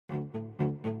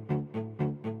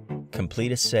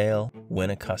complete a sale, win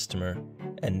a customer,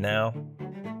 and now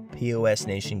POS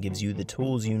Nation gives you the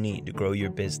tools you need to grow your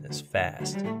business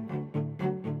fast.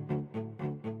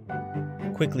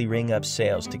 Quickly ring up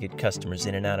sales to get customers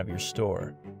in and out of your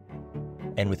store.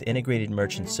 And with integrated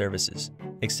merchant services,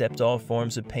 accept all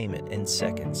forms of payment in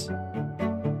seconds.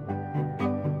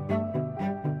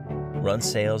 Run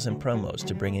sales and promos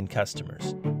to bring in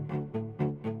customers.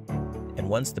 And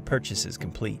once the purchase is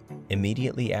complete,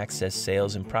 immediately access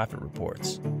sales and profit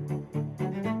reports.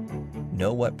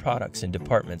 Know what products and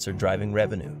departments are driving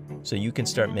revenue so you can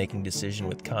start making decisions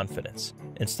with confidence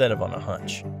instead of on a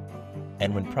hunch.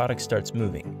 And when product starts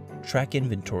moving, track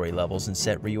inventory levels and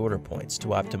set reorder points to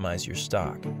optimize your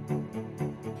stock.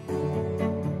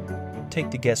 Take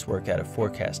the guesswork out of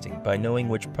forecasting by knowing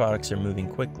which products are moving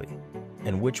quickly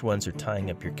and which ones are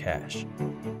tying up your cash.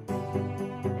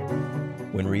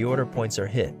 When reorder points are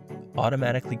hit,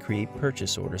 automatically create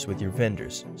purchase orders with your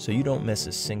vendors so you don't miss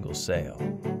a single sale.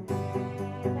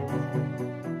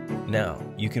 Now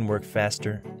you can work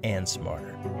faster and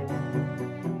smarter.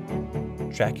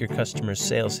 Track your customers'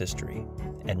 sales history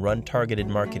and run targeted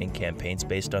marketing campaigns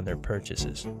based on their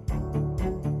purchases.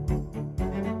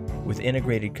 With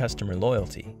integrated customer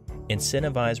loyalty,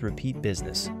 incentivize repeat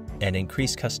business and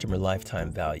increase customer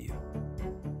lifetime value.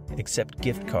 Accept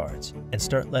gift cards and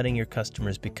start letting your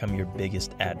customers become your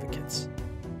biggest advocates.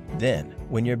 Then,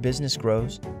 when your business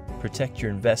grows, protect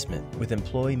your investment with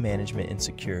employee management and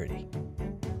security.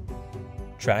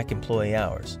 Track employee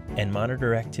hours and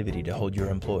monitor activity to hold your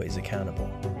employees accountable.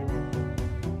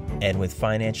 And with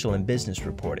financial and business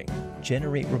reporting,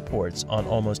 generate reports on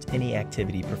almost any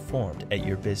activity performed at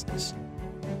your business.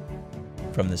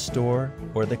 From the store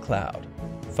or the cloud,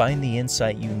 find the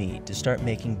insight you need to start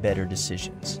making better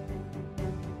decisions.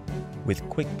 With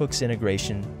QuickBooks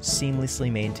integration,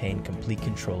 seamlessly maintain complete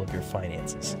control of your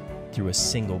finances through a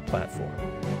single platform.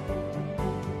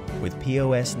 With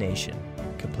POS Nation,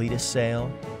 complete a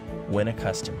sale, win a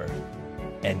customer,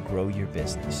 and grow your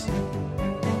business.